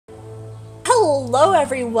Hello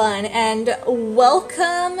everyone and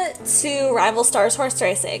welcome to Rival Stars Horse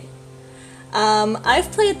Racing.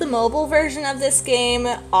 I've played the mobile version of this game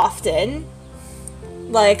often.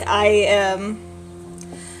 Like I'm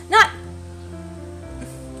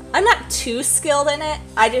not too skilled in it.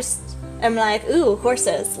 I just am like, ooh,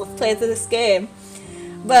 horses, let's play this game.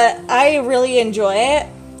 But I really enjoy it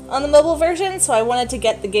on the mobile version, so I wanted to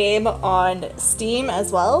get the game on Steam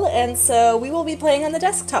as well, and so we will be playing on the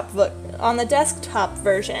desktop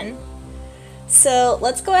version. So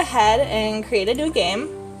let's go ahead and create a new game.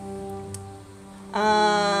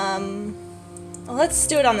 Let's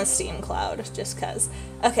do it on the Steam cloud, just cause.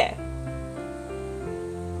 Okay.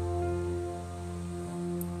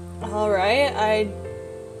 All right.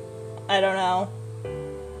 I don't know.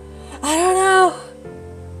 I don't know.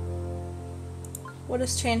 What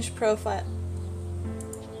is change profile?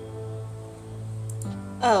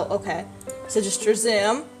 Oh, okay. So just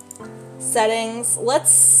resume. Settings.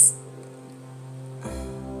 Let's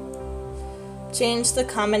change the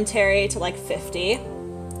commentary to like 50.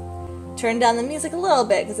 Turn down the music a little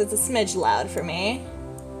bit because it's a smidge loud for me.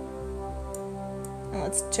 And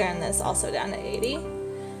let's turn this also down to 80.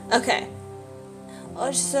 Okay. Oh,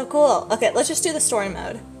 it's so cool. Okay, let's just do the story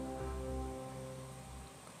mode.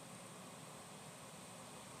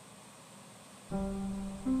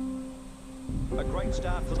 A great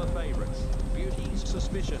start for the favourites. Beauty's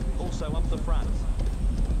Suspicion also up the front.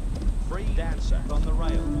 Free Dancer on the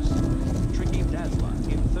rails. Tricky Dazzler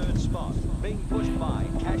in third spot, being pushed by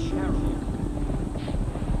Cash Harrell.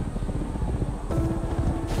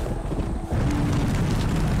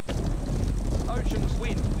 Ocean's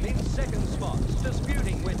Wind in second spot,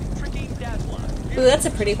 disputing with Tricky Dazzler. Ooh, that's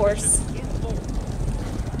a pretty horse.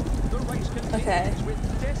 Okay.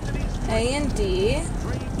 A and D.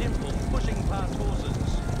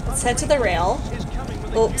 Let's head to the rail.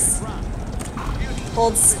 Oops.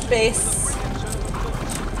 Hold space.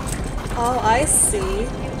 Oh, I see.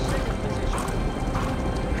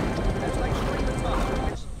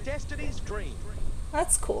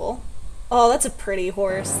 That's cool. Oh, that's a pretty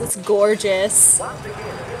horse. That's gorgeous.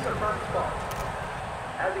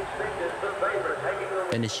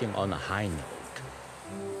 Finishing on a high note.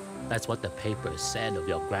 That's what the papers said of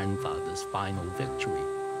your grandfather's final victory.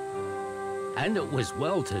 And it was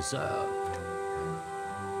well deserved.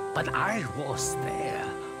 But I was there.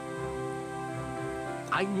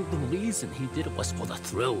 I knew the reason he did it was for the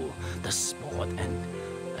thrill, the sport, and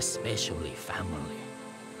especially family.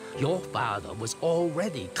 Your father was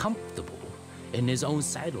already comfortable in his own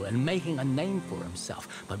saddle and making a name for himself.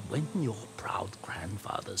 But when your proud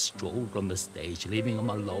grandfather strolled on the stage, leaving him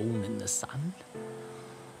alone in the sun,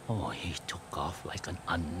 oh, he took off like an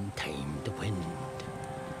untamed wind.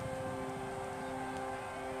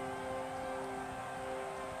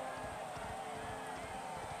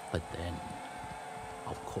 But then,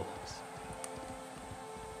 of course,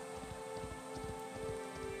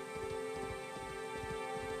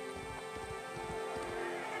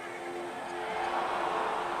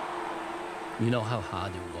 you know how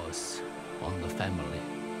hard it was on the family.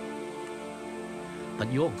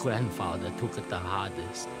 But your grandfather took it the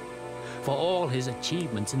hardest. For all his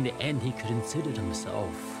achievements, in the end, he considered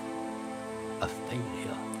himself a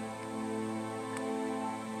failure.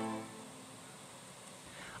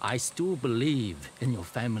 I still believe in your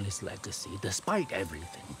family's legacy, despite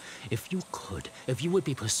everything. If you could, if you would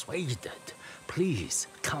be persuaded, please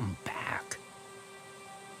come back.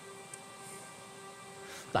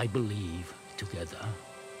 I believe together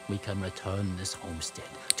we can return this homestead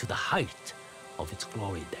to the height of its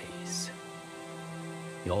glory days.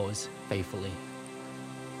 Yours faithfully,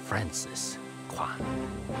 Francis Kwan.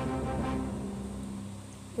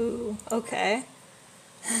 Ooh, okay.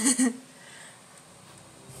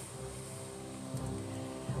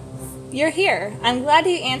 You're here. I'm glad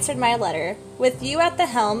you answered my letter. With you at the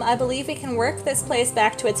helm, I believe we can work this place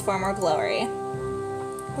back to its former glory.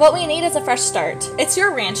 What we need is a fresh start. It's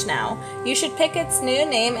your ranch now. You should pick its new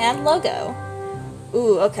name and logo.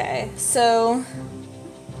 Ooh, okay. So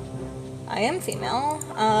I am female.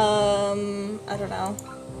 I don't know.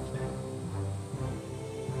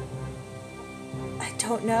 I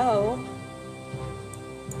don't know.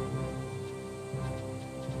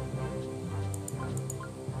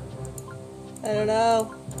 I don't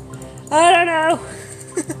know. I don't know.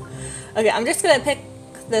 Okay, I'm just gonna pick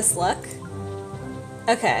this look.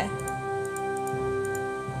 Okay.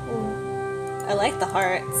 Ooh. I like the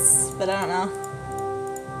hearts, but I don't know.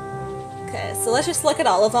 Okay, so let's just look at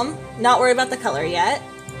all of them. Not worry about the color yet.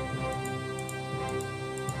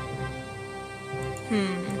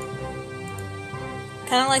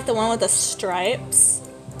 Kind of like the one with the stripes.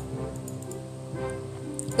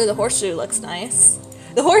 Ooh, the horseshoe looks nice.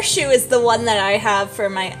 The horseshoe is the one that I have for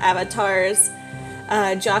my avatar's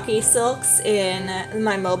jockey silks in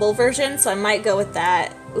my mobile version, so I might go with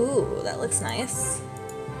that. Ooh, that looks nice.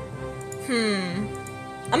 I'm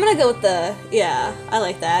gonna go with the, yeah, I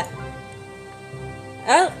like that.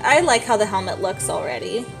 I like how the helmet looks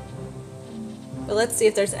already. But let's see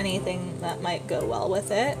if there's anything that might go well with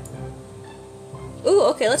it. Ooh,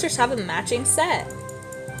 okay, let's just have a matching set.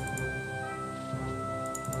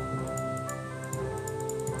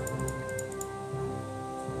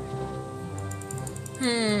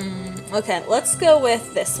 Okay, let's go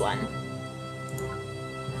with this one.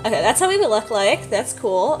 Okay, that's how we would look like. That's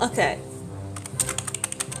cool. Okay.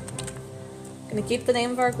 Gonna keep the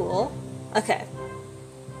name of our ghoul. Okay.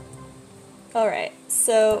 Alright,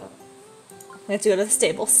 so we have to go to the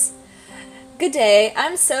stables. Good day,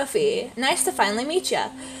 I'm Sophie. Nice to finally meet ya.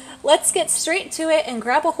 Let's get straight to it and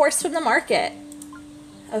grab a horse from the market.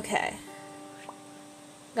 Okay.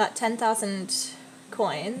 Got 10,000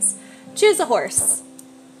 coins. Choose a horse.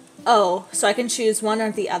 Oh, so I can choose one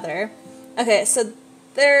or the other. Okay, so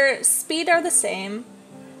their speed are the same.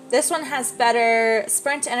 This one has better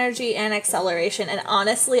sprint energy and acceleration, and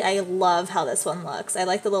honestly, I love how this one looks. I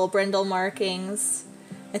like the little brindle markings.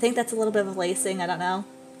 I think that's a little bit of lacing, I don't know.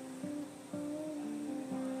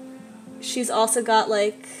 She's also got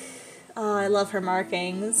like, oh, I love her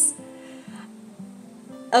markings.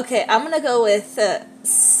 Okay, I'm gonna go with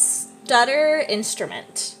Stutter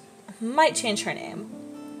Instrument. Might change her name.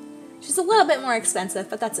 She's a little bit more expensive,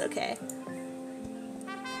 but that's okay.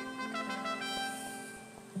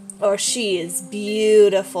 Oh, she is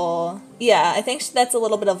beautiful. Yeah, I think that's a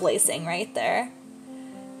little bit of lacing right there.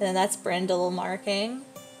 And then that's brindle marking.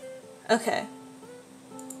 Okay.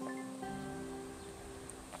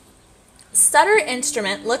 Stutter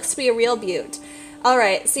Instrument looks to be a real beaut.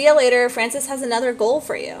 Alright, see you later. Francis has another goal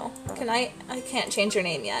for you. I can't change your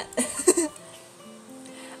name yet.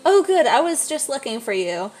 Oh good, I was just looking for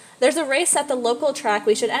you. There's a race at the local track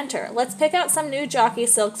we should enter. Let's pick out some new jockey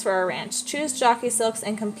silks for our ranch. Choose jockey silks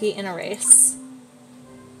and compete in a race.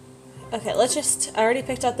 Okay, I already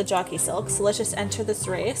picked out the jockey silks, so let's just enter this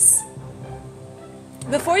race.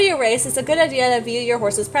 Before you race, it's a good idea to view your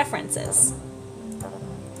horse's preferences.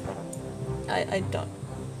 I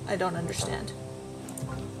don't understand.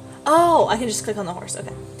 Oh, I can just click on the horse,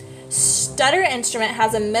 okay. Stutter Instrument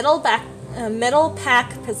has a middle pack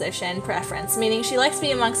position preference, meaning she likes to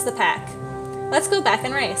be amongst the pack. Let's go back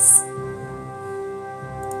and race.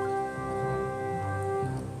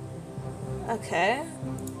 Okay.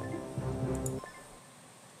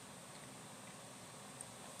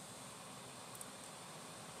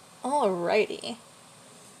 Alrighty.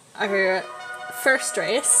 Our first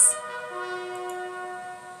race.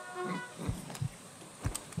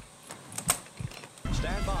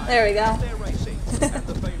 Stand by. There we go. They're racing, and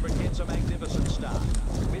the favourite gets a magnificent start.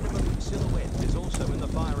 Minimum Silhouette is also in the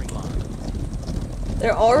firing line.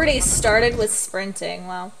 They're already started with sprinting.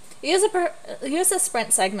 Wow. Use a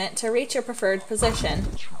sprint segment to reach your preferred position.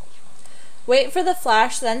 Wait for the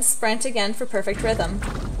flash, then sprint again for perfect rhythm.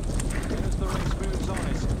 As the race moves on,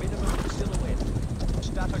 it's Minimum Silhouette.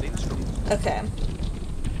 Stuttered Instrument. Okay.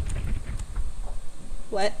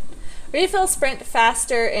 What? Refill sprint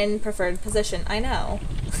faster in preferred position. I know.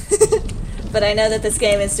 But I know that this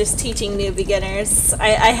game is just teaching new beginners.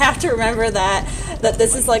 I have to remember that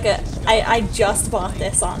this is like I just bought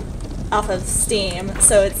this off of Steam,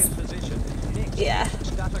 so it's, yeah.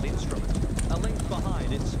 Stuttered Instrument. A length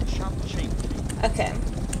behind, it's Chump Cheap. Okay.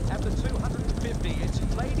 At the 250, it's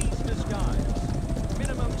Ladies Disguise.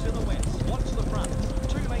 Minimum Silhouette. Watch the front.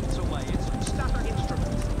 2 lengths away, it's Stuttered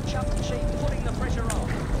Instrument. Chump Cheap putting the pressure on.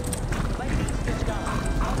 Ladies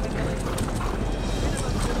Disguise. Holding the lead.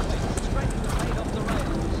 Minimum Silhouette. Straight right off the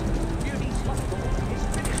rails. Beauty Softball is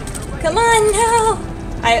finishing the race. Come on, no!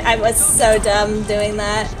 I was so dumb doing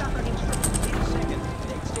that. Stuttered Instrument in second.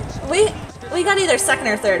 Next, it's We got either second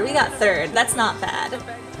or third. We got third. That's not bad.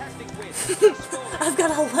 fantastic win. I've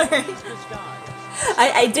got to learn. Disguise.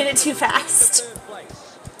 I did it too fast.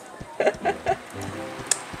 Third place.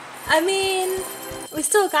 I mean, we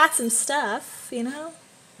still got some stuff, you know?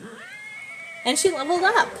 And she leveled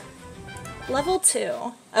up. Level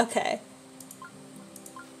 2. Okay.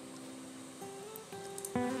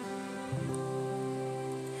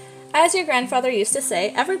 As your grandfather used to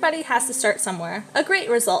say, everybody has to start somewhere. A great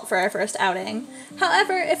result for our first outing.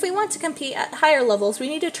 However, if we want to compete at higher levels, we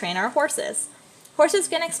need to train our horses. Horses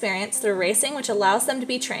gain experience through racing, which allows them to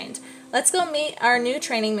be trained. Let's go meet our new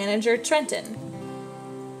training manager, Trenton.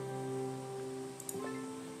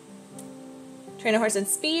 Train a horse in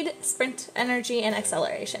speed, sprint, energy, and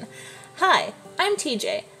acceleration. Hi, I'm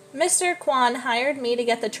TJ. Mr. Kwan hired me to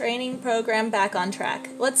get the training program back on track.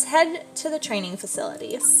 Let's head to the training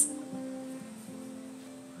facilities.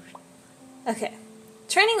 Okay.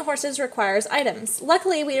 Training horses requires items.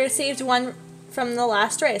 Luckily, we received one from the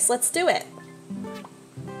last race. Let's do it.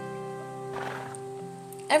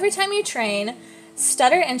 Every time you train,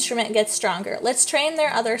 stutter instrument gets stronger. Let's train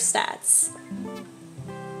their other stats.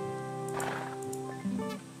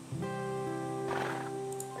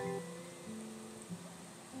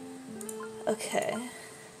 Okay.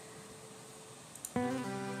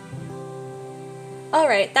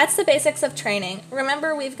 Alright, that's the basics of training.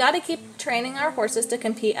 Remember, we've got to keep training our horses to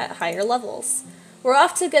compete at higher levels. We're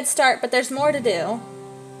off to a good start, but there's more to do.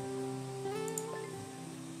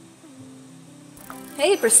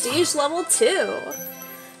 Hey, Prestige level 2!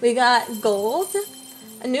 We got gold,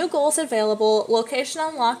 new goals available, location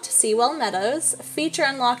unlocked, Seawell Meadows, feature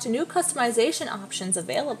unlocked, new customization options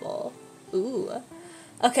available. Ooh.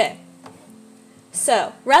 Okay.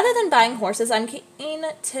 So, rather than buying horses, I'm keen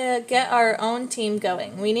to get our own team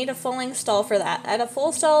going. We need a foaling stall for that. Add a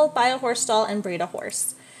foal stall, buy a horse stall, and breed a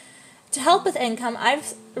horse. To help with income,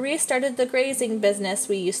 I've restarted the grazing business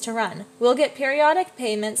we used to run. We'll get periodic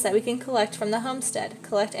payments that we can collect from the homestead.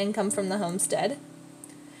 Collect income from the homestead.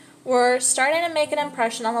 We're starting to make an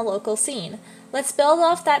impression on the local scene. Let's build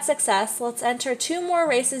off that success. Let's enter 2 more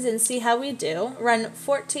races and see how we do. Run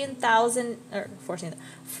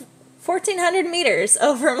 1,400 meters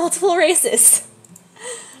over multiple races.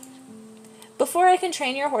 Before I can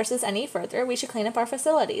train your horses any further, we should clean up our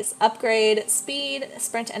facilities. Upgrade speed,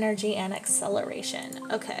 sprint energy, and acceleration.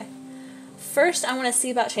 Okay. First, I want to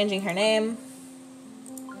see about changing her name.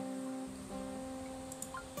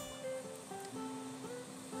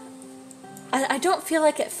 I don't feel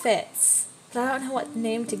like it fits, but I don't know what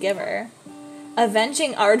name to give her.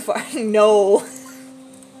 Avenging Aardvark? No.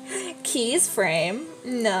 Keys frame?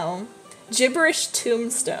 No. Gibberish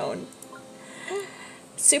tombstone.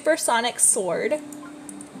 Supersonic sword.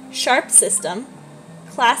 Sharp system.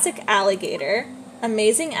 Classic alligator.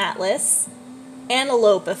 Amazing atlas.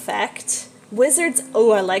 Antelope effect. Wizard's...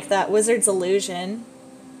 Oh, I like that. Wizard's illusion.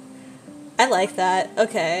 I like that.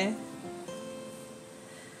 Okay.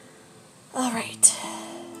 Alright.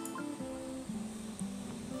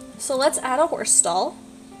 So let's add a horse stall.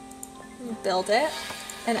 Build it.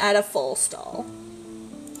 And add a foal stall.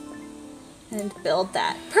 And build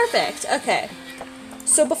that. Perfect! Okay.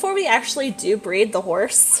 So before we actually do breed the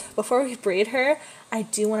horse, before we breed her, I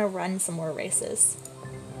do want to run some more races.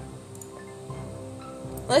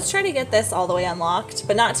 Let's try to get this all the way unlocked,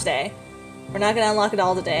 but not today. We're not going to unlock it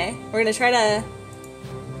all today. We're going to try to...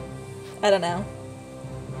 I don't know.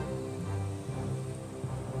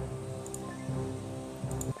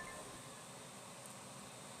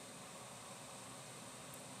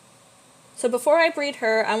 So before I breed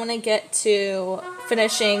her, I want to get to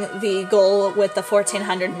finishing the goal with the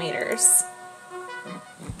 1,400 meters.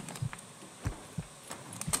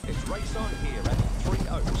 It's race on here at Three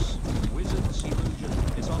Oaks. Wizard's Illusion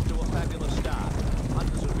is off to a fabulous start.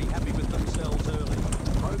 Hunters will be happy with themselves early.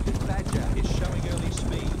 Broken Badger is showing early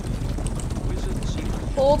speed. Wizard's Illusion.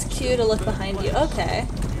 Hold Q to look behind you. Okay.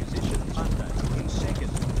 Musician Thunder in second.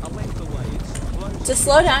 A length away. It's close. To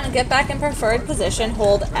slow down and get back in preferred position,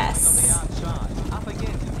 hold S. Up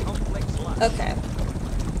again, complex lunch. Okay.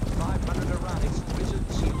 500 a run, it's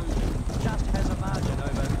Wizard's Illusion. Just has a margin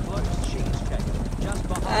over Close Cheesecake. Just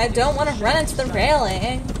behind. I don't want to run into the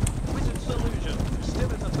railing. Wizard's Illusion,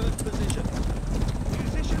 still in the third position.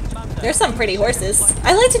 Musician Thunder. There's some pretty horses.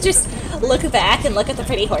 I like to just look back and look at the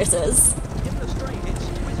pretty horses. In the straight, it's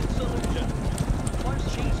Wizard's Illusion. Close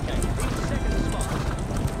Cheesecake, in second spot.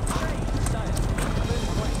 Shane Sale, third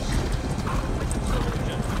place. Wizard's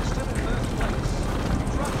Illusion, still in first place.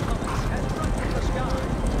 Truck Thomas has run from the sky.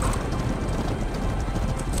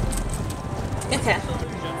 Okay.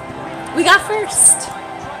 We got first.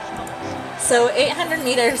 So 800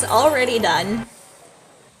 meters already done.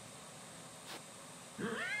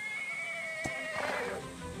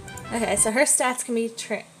 Okay, so her stats can be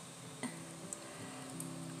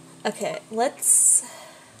okay, let's...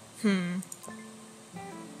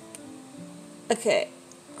 Okay.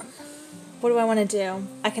 What do I want to do?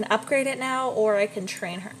 I can upgrade it now, or I can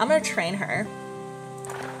train her. I'm going to train her.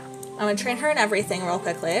 I'm going to train her in everything real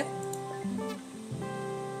quickly.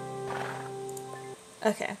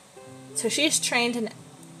 Okay. So she's trained in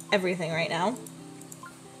everything right now.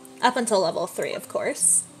 Up until level 3, of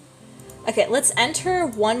course. Okay, let's enter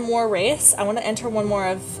one more race. I want to enter one more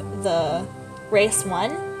of the race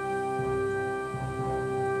 1.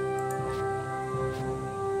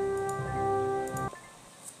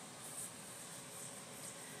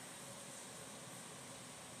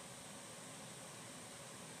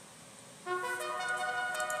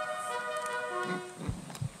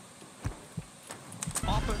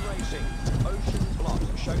 racing. Ocean Block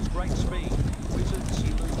shows great speed. Wizard's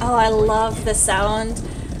Illusion. Oh, I love the sound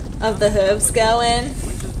of the hooves going.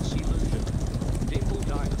 Wizard's Illusion. Dimple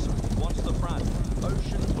Dinosaur wants the front.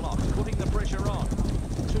 Ocean Block putting the pressure on.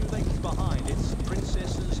 2 lengths behind. It's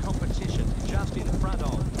Princess's Competition. Just in front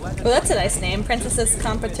of. Oh, that's a nice name, Princess's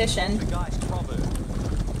Competition. The guy's proverb.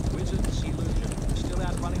 Wizard's Illusion still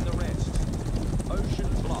outrunning the rest. Ocean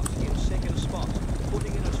Block in second spot.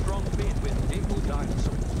 Putting in a strong bid with Dimple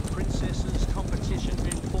Dinosaur. Princess's Competition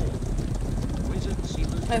in fourth. Wizard's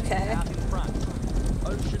Illusion Okay. out in front.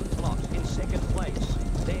 Ocean Block in second place.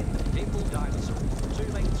 Then Dimple Dinosaur.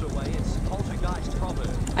 2 lengths away, it's Poltergeist Proverb.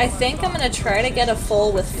 I think I'm gonna try to get a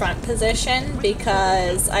full with front position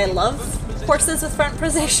because I love horses with front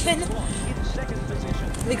position. In second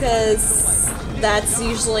position. Because that's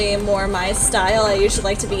usually more my style. I usually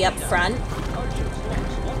like to be up front. Ocean Block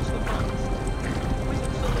wants the front.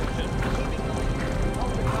 Wizard's Illusion keeping the lead.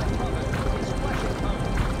 Poltergeist Proverb is flashing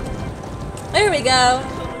home. There we go.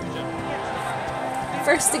 Illusion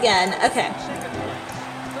First again. Okay. second place.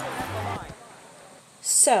 Third up the line.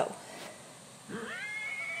 So.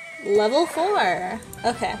 Level 4.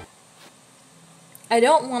 Okay. I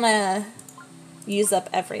don't want to use up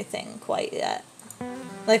everything quite yet.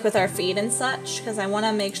 Like with our feed and such, because I want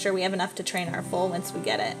to make sure we have enough to train our foal once we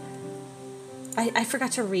get it. I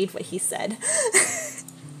forgot to read what he said.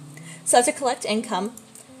 So I have to collect income,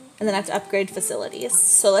 and then I have to upgrade facilities.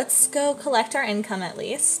 So let's go collect our income at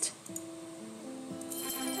least.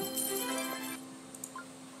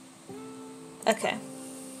 Okay.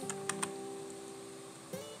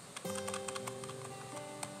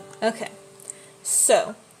 Okay.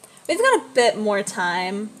 So, we've got a bit more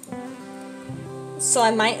time. So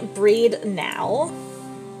I might breed now.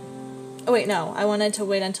 Oh wait, no. I wanted to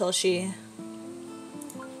wait until she...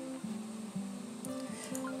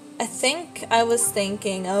 I think I was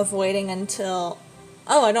thinking of waiting until...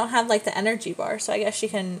 Oh, I don't have like the energy bar, so I guess she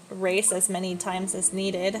can race as many times as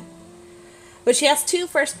needed. But she has 2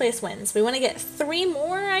 first place wins. We want to get 3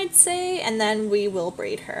 more, I'd say, and then we will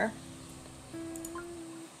breed her.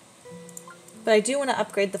 But I do want to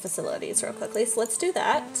upgrade the facilities real quickly, so let's do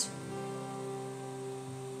that.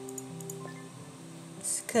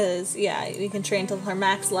 Because, yeah, we can train till her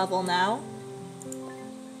max level now.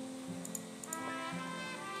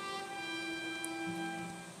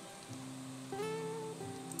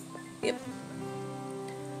 Yep.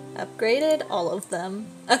 Upgraded all of them.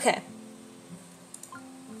 Okay.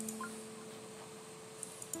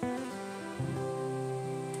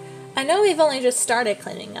 I know we've only just started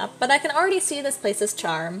cleaning up, but I can already see this place's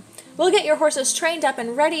charm. We'll get your horses trained up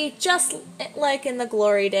and ready just like in the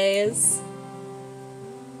glory days.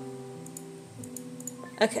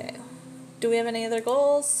 Okay. Do we have any other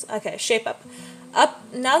goals? Okay, shape up.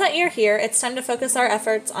 Now that you're here, it's time to focus our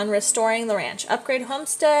efforts on restoring the ranch. Upgrade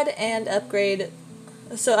homestead and upgrade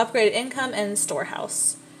income and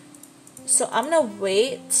storehouse. So I'm gonna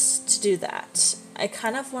wait to do that. I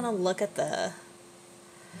kind of want to look at the...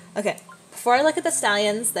 Okay, before I look at the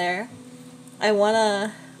stallions there, I want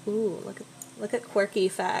to... Ooh, look at quirky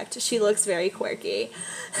fact. She looks very quirky.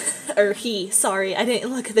 Or he, sorry, I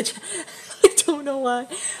didn't look at the... I don't know why.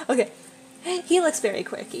 Okay, he looks very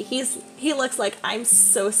quirky. He looks like I'm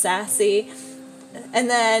so sassy. And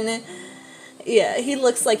then, yeah, he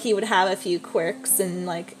looks like he would have a few quirks and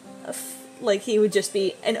like he would just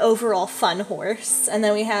be an overall fun horse. And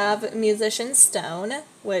then we have Musician Stone,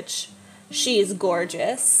 which... She's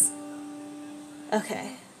gorgeous.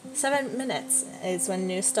 Okay. 7 minutes is when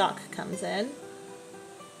new stock comes in.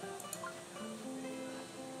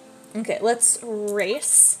 Okay, let's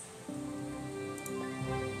race.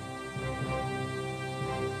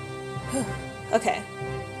 Okay.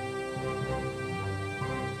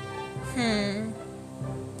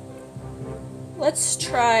 Let's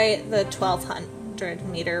try the 1200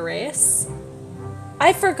 meter race.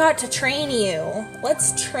 I forgot to train you.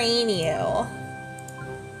 Let's train you.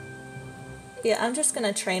 Yeah, I'm just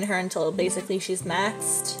gonna train her until basically she's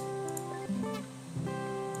maxed.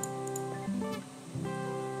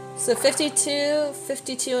 So 52,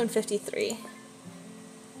 52, and 53.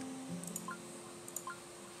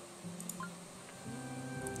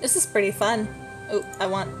 This is pretty fun. Oh,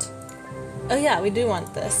 oh yeah, we do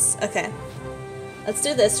want this. Okay. Let's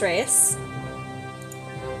do this race.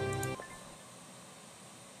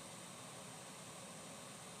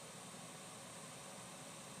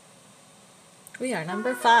 We are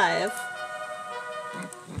number 5.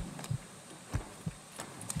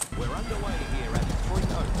 We're underway here at Three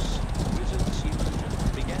Oaks. Wizard's Illusion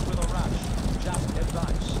began with a rush. Just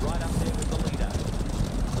advice right up there with the leader.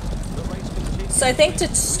 The race continues. So I think to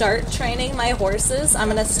start training my horses, I'm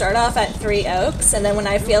going to start off at 3 Oaks, and then when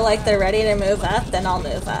I feel like they're ready to move up, then I'll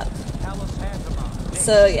move up.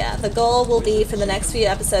 So yeah, the goal will be for the next few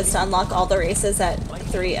episodes to unlock all the races at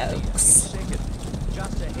 3 Oaks.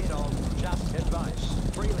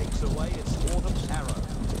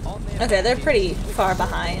 Okay, they're pretty far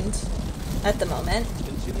behind at the moment.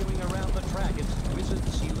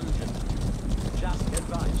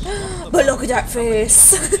 But look at that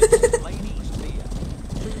face!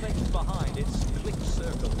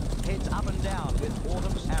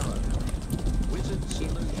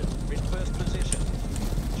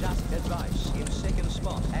 Advice in second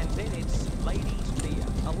spot, and then it's Ladies Beer.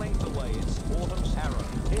 A length away, it's Autumn's Arrow.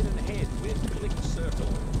 Head and head with Click Circle.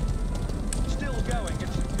 Still going,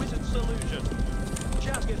 it's Wizard's Illusion.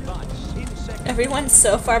 Just Advice in second. Everyone's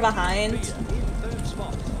so far behind. In third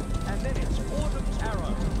spot, and then it's Autumn's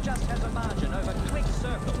Arrow. Just has a margin over Click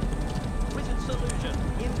Circle. Wizard's Illusion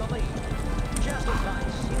in the lead. Just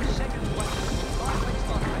Advice in second place. Right next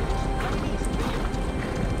spot, Ladies Beer.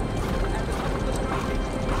 At the top of the straight,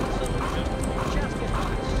 it's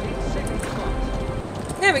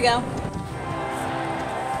there we go.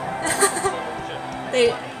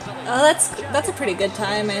 That's a pretty good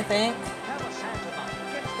time, I think.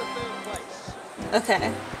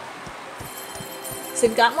 Okay. So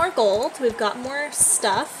we've got more gold, we've got more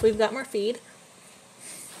stuff, we've got more feed.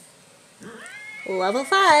 Level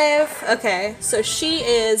 5. Okay, so she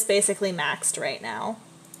is basically maxed right now.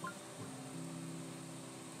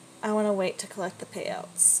 I want to wait to collect the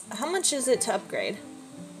payouts. How much is it to upgrade?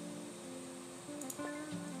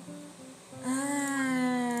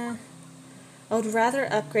 I would rather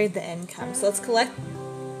upgrade the income. So let's collect...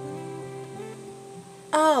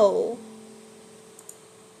 Oh.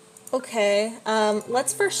 Okay.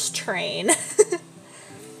 Let's first train.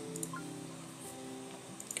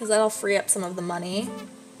 Because that'll free up some of the money.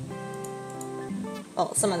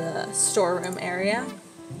 Well, some of the storeroom area.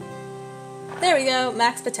 There we go,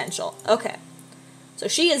 max potential. Okay. So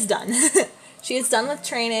she is done. She is done with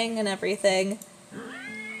training and everything.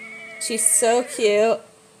 She's so cute.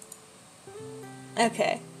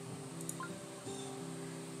 Okay.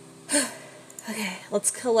 Okay,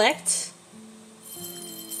 let's collect.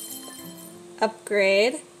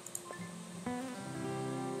 Upgrade.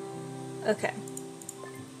 Okay.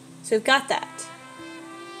 So we've got that.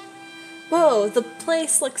 Whoa, the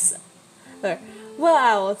place looks...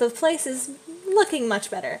 Wow, the place is looking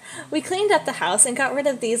much better. We cleaned up the house and got rid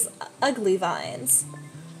of these ugly vines.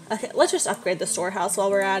 Okay, let's just upgrade the storehouse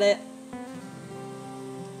while we're at it.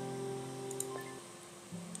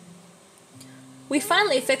 We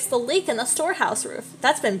finally fixed the leak in the storehouse roof.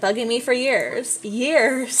 That's been bugging me for years.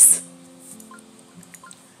 Years.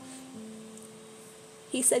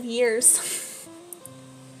 He said years.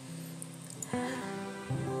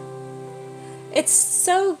 It's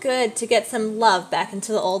so good to get some love back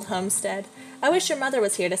into the old homestead. I wish your mother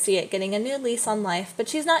was here to see it getting a new lease on life, but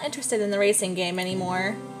she's not interested in the racing game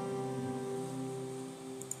anymore.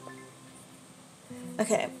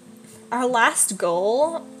 Okay, our last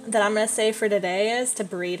goal that I'm going to say for today is to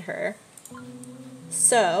breed her.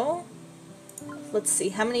 So, let's see,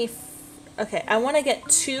 how many... Okay, I want to get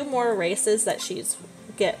 2 more races that she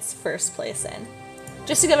gets first place in.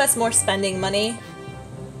 Just to give us more spending money.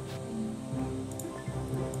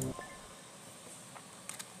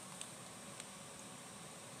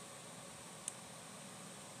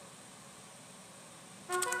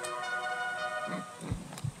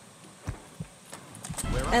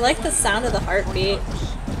 I like the sound of the heartbeat.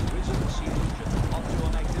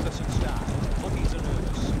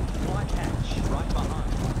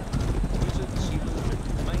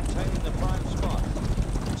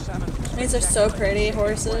 These are so pretty,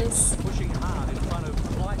 horses. Pushing hard in front of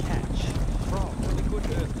Flight Hatch from Liquid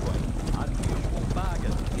Earthquake. Unusual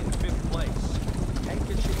Bargain in 5th place.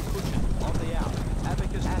 Handkerchief Cushion on the out.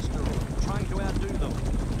 Abacus Asteroid trying to outdo them.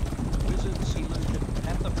 Wizard's Illusion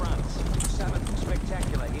at the front. Salmon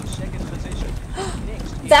Spectacular in 2nd position.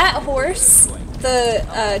 Next, that horse, the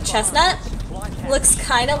chestnut, looks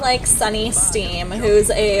kind of like Sunny Steam,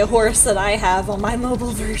 who's a horse that I have on my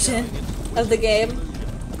mobile version of the game.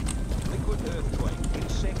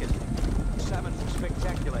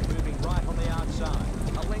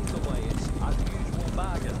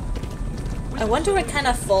 I wonder what kind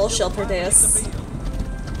of foal she'll produce.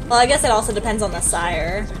 Well, I guess it also depends on the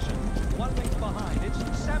sire. One length behind, it's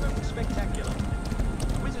Salmon Spectacular.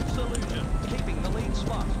 Wizard's Illusion keeping the lead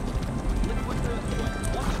spot. Liquid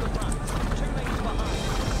Earthquake wants the front. 2 lengths behind,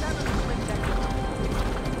 Salmon Spectacular.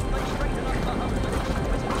 They straighten up behind,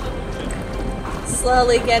 Wizard's Illusion.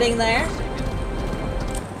 Slowly getting there.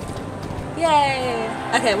 Yay!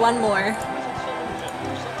 Okay, one more.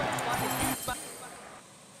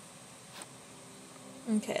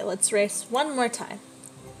 Okay, let's race one more time.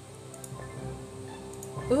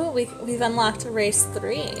 Ooh, we've unlocked race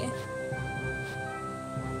 3.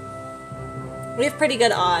 We have pretty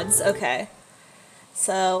good odds. Okay.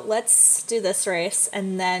 So let's do this race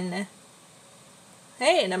and then...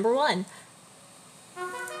 Hey, number 1.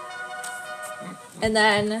 And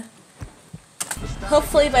then...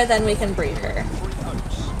 Hopefully by then we can breed her.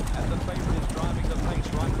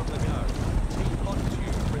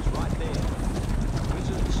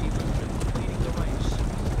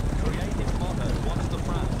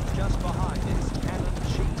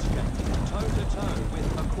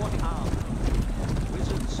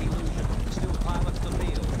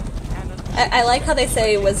 I like how they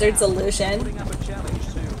say Wizard's Illusion.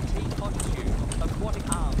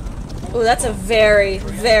 Ooh, that's a very,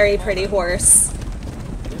 very pretty horse.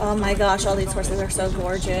 Oh my gosh, all these horses are so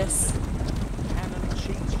gorgeous.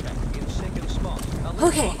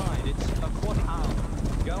 Okay.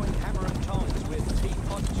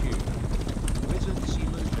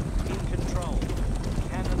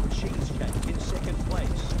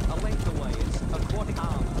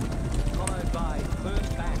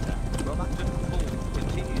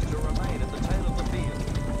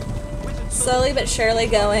 Slowly but surely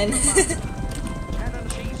going.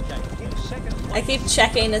 I keep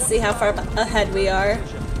checking to see how far ahead we are.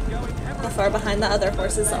 How far behind the other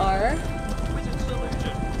horses are.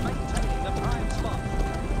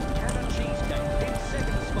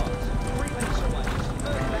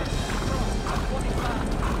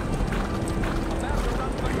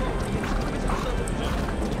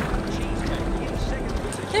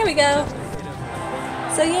 There we go.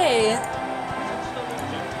 So yay.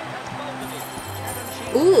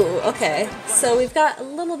 Ooh, okay. So we've got a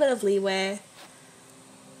little bit of leeway.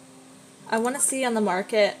 I want to see on the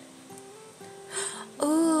market.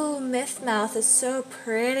 Ooh, Mythmouth is so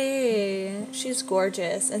pretty. She's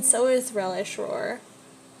gorgeous, and so is Relish Roar.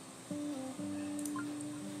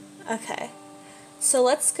 Okay. So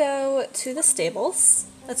let's go to the stables.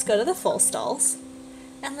 Let's go to the full stalls.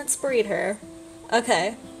 And let's breed her.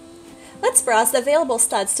 Okay. Let's browse the available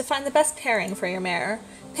studs to find the best pairing for your mare.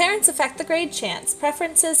 Parents affect the grade chance,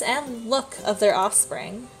 preferences, and look of their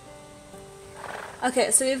offspring.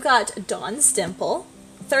 Okay, so we've got Dawn's Dimple.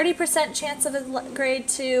 30% chance of a grade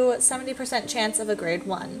 2, 70% chance of a grade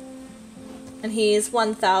 1. And he's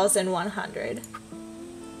 1,100.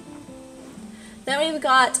 Then we've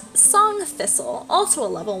got Song Thistle, also a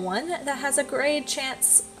level 1, that has a grade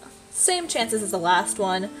chance, same chances as the last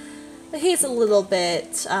one, but he's a little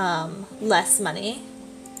bit less money.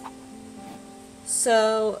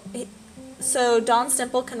 So Dawn's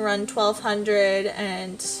Dimple can run 1,200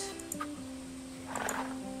 and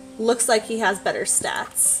looks like he has better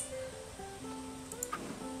stats.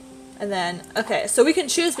 And then, okay, so we can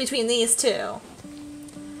choose between these two.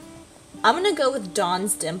 I'm gonna go with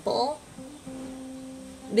Dawn's Dimple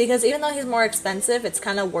because even though he's more expensive, it's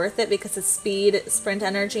kind of worth it because his speed, sprint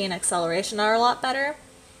energy, and acceleration are a lot better.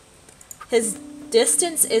 His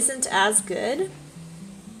distance isn't as good.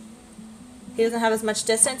 He doesn't have as much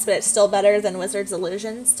distance, but it's still better than Wizard's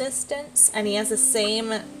Illusion's distance. And he has the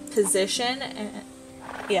same position.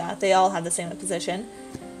 Yeah, they all have the same position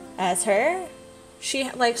as her.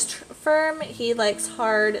 She likes firm, he likes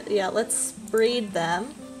hard. Yeah, let's breed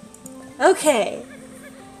them. Okay.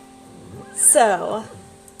 So,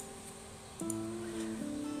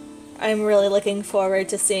 I'm really looking forward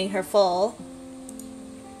to seeing her full.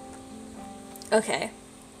 Okay.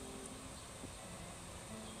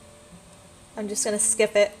 I'm just gonna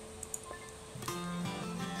skip it.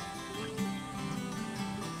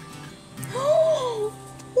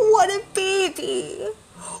 What a baby!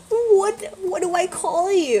 What do I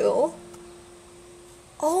call you?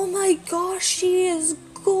 Oh my gosh, she is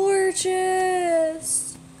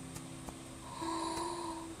gorgeous!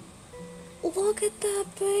 Look at that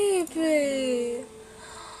baby!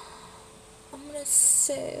 I'm gonna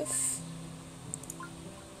save.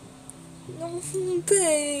 No,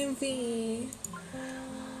 baby.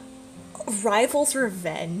 Rival's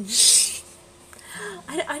Revenge.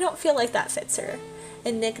 I don't feel like that fits her.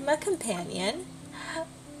 Enigma Companion.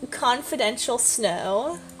 Confidential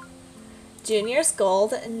Snow. Junior's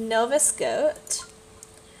Gold. Novus Goat.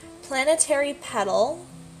 Planetary Petal.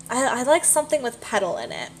 I like something with petal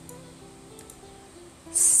in it.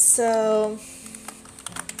 So...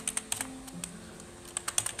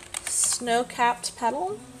 Snow-capped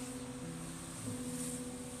Petal.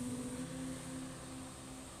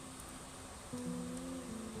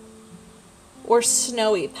 Or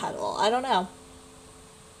Snowy Petal. I don't know.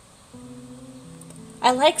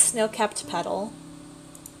 I like Snow-Capped Petal.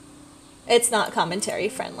 It's not commentary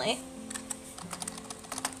friendly.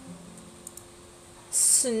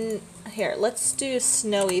 Here, let's do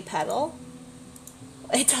Snowy Petal.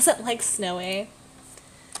 It doesn't like snowy.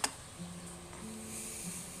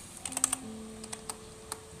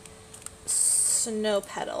 Snow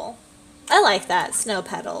Petal. I like that, Snow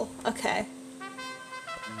Petal. Okay.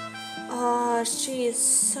 Oh, she's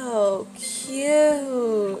so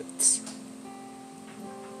cute.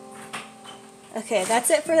 Okay, that's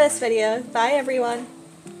it for this video. Bye, everyone.